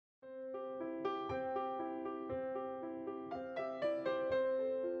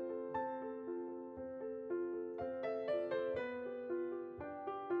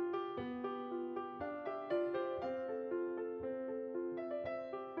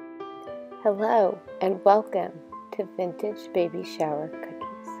Hello and welcome to Vintage Baby Shower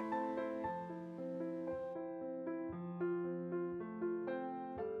Cookies.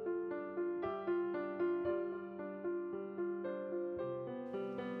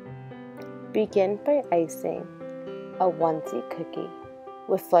 Begin by icing a onesie cookie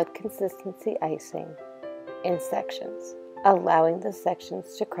with flood consistency icing in sections, allowing the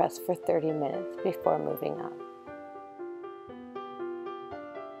sections to crust for 30 minutes before moving on.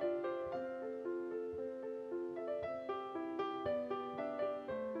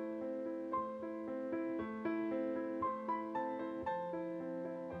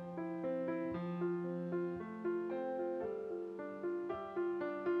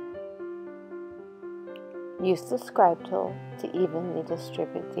 Use the scribe tool to evenly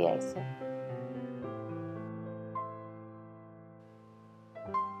distribute the icing.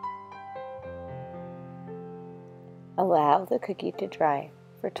 Allow the cookie to dry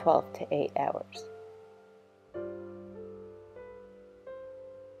for 12 to 8 hours.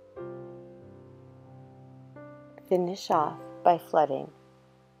 Finish off by flooding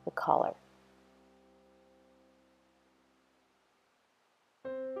the collar.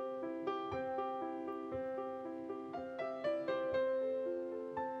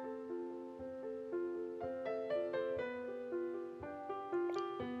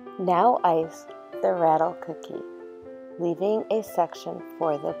 Now ice the rattle cookie, leaving a section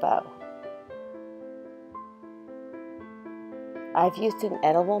for the bow. I've used an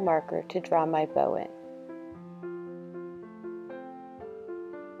edible marker to draw my bow in.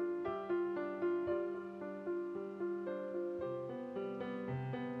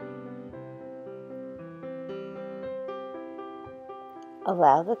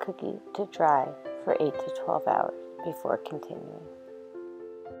 Allow the cookie to dry for 8 to 12 hours before continuing.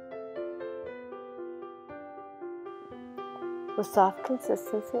 With soft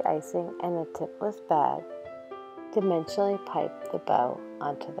consistency icing and a tipless bag, dimensionally pipe the bow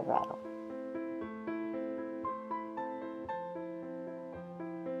onto the rattle.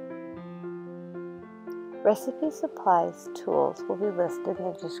 Recipe supplies tools will be listed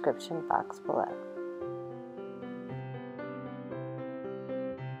in the description box below.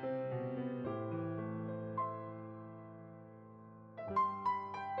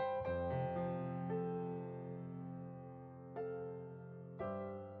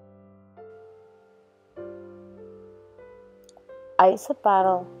 Ice a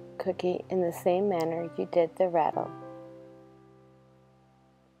bottle cookie in the same manner you did the rattle,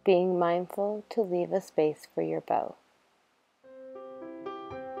 being mindful to leave a space for your bow.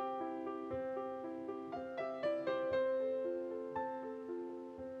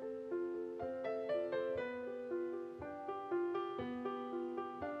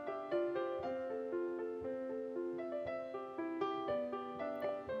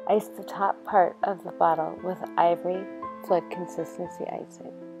 Ice the top part of the bottle with Ivory flood consistency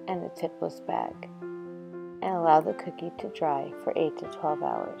icing and a tipless bag, and allow the cookie to dry for 8 to 12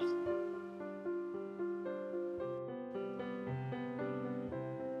 hours.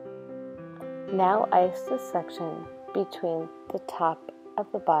 Now ice the section between the top of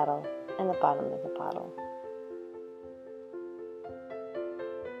the bottle and the bottom of the bottle.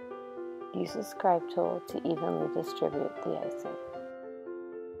 Use the scribe tool to evenly distribute the icing.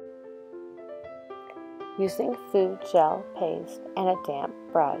 Using food gel paste and a damp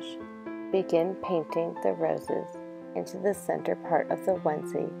brush, begin painting the roses into the center part of the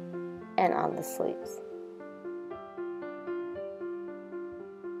onesie and on the sleeves.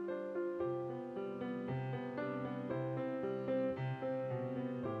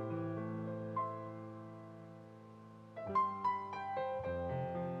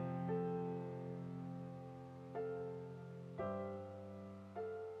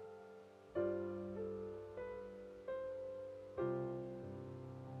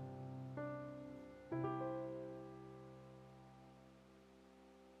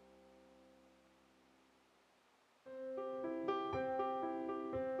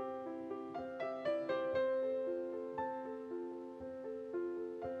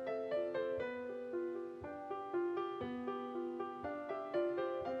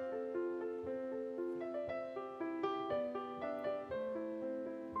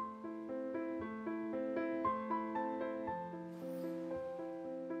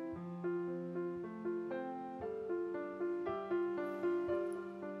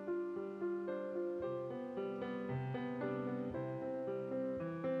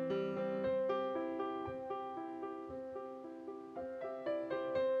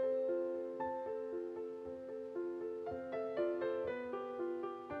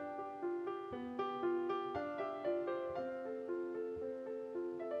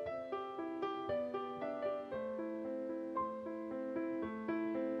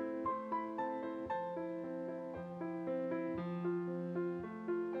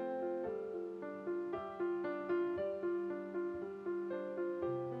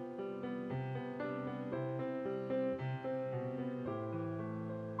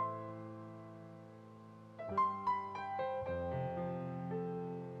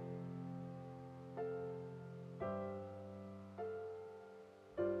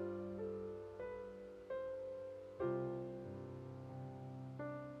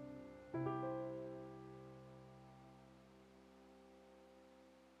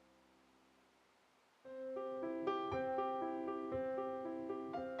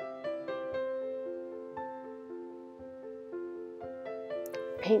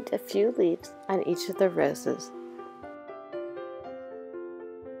 Paint a few leaves on each of the roses.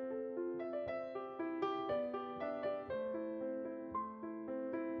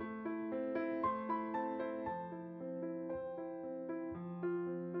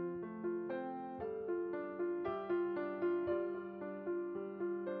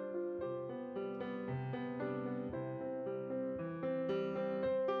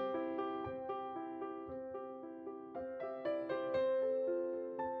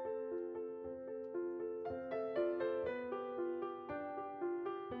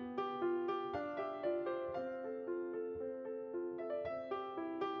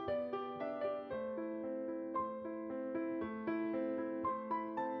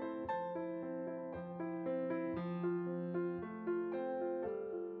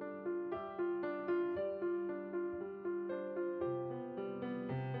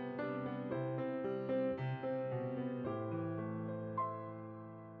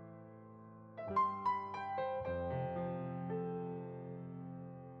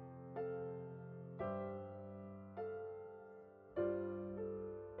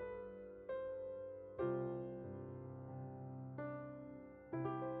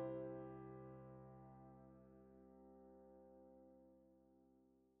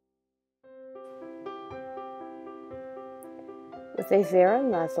 With a zero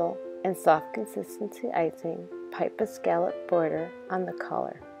muzzle and soft consistency icing, pipe a scallop border on the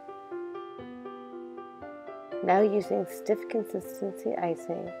collar. Now using stiff consistency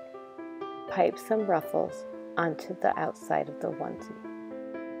icing, pipe some ruffles onto the outside of the onesie.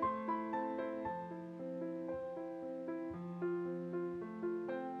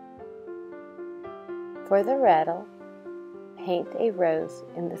 For the rattle, paint a rose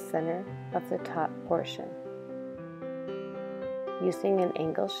in the center of the top portion, using an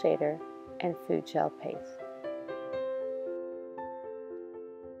angle shader and food gel paste.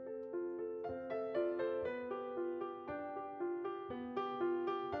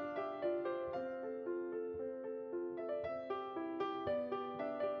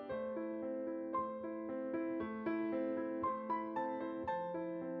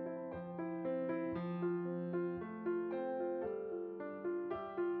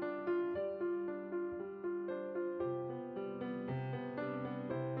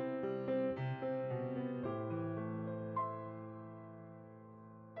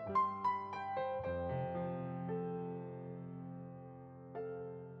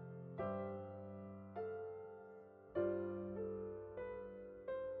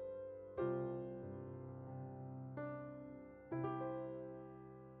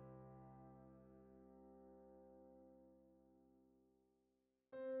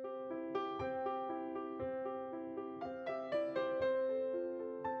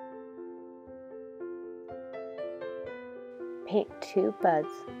 Paint 2 buds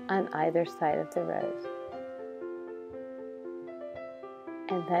on either side of the rose,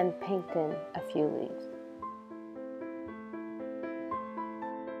 and then paint in a few leaves.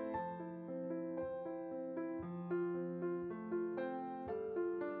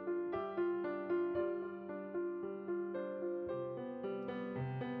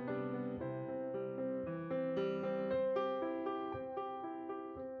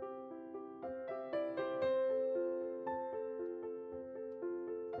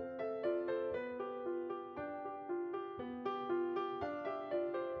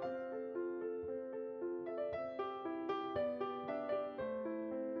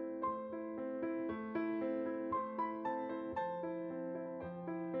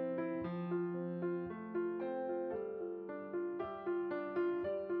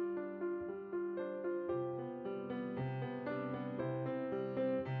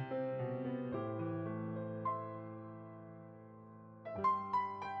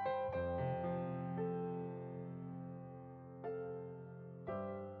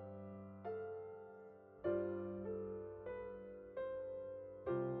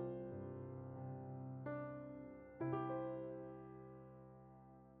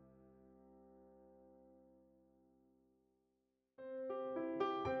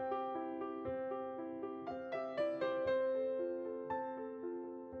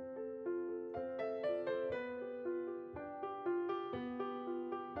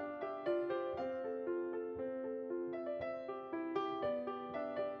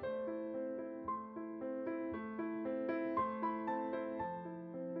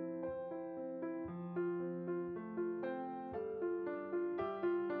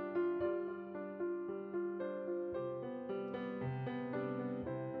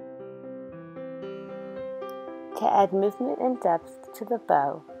 To add movement and depth to the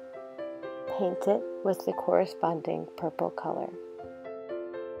bow, paint it with the corresponding purple color.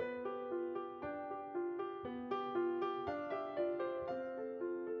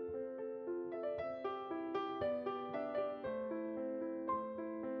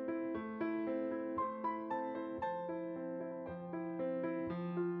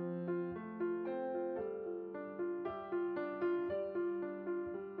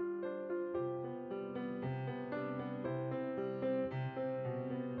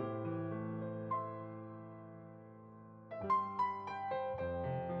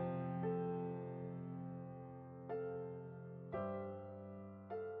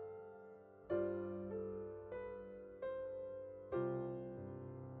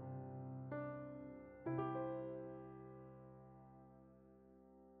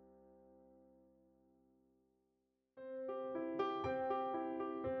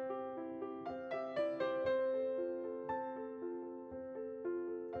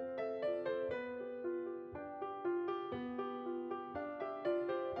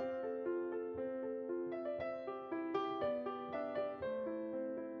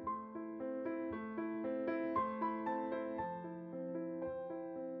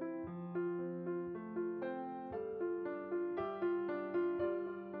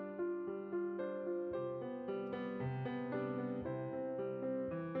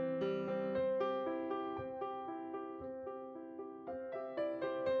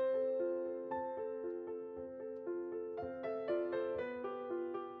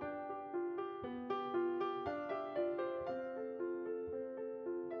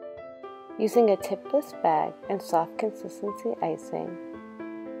 Using a tipless bag and soft consistency icing,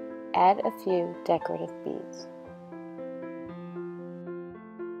 add a few decorative beads.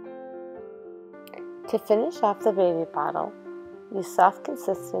 To finish off the baby bottle, use soft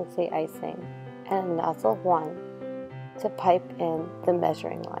consistency icing and a nozzle 1 to pipe in the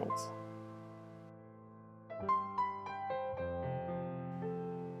measuring lines.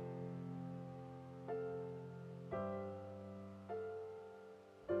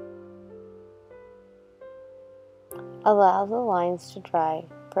 Allow the lines to dry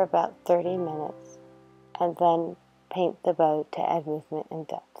for about 30 minutes and then paint the bow to add movement and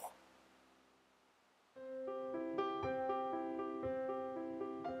depth.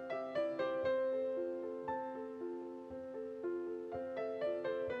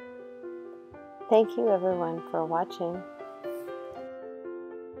 Thank you everyone for watching.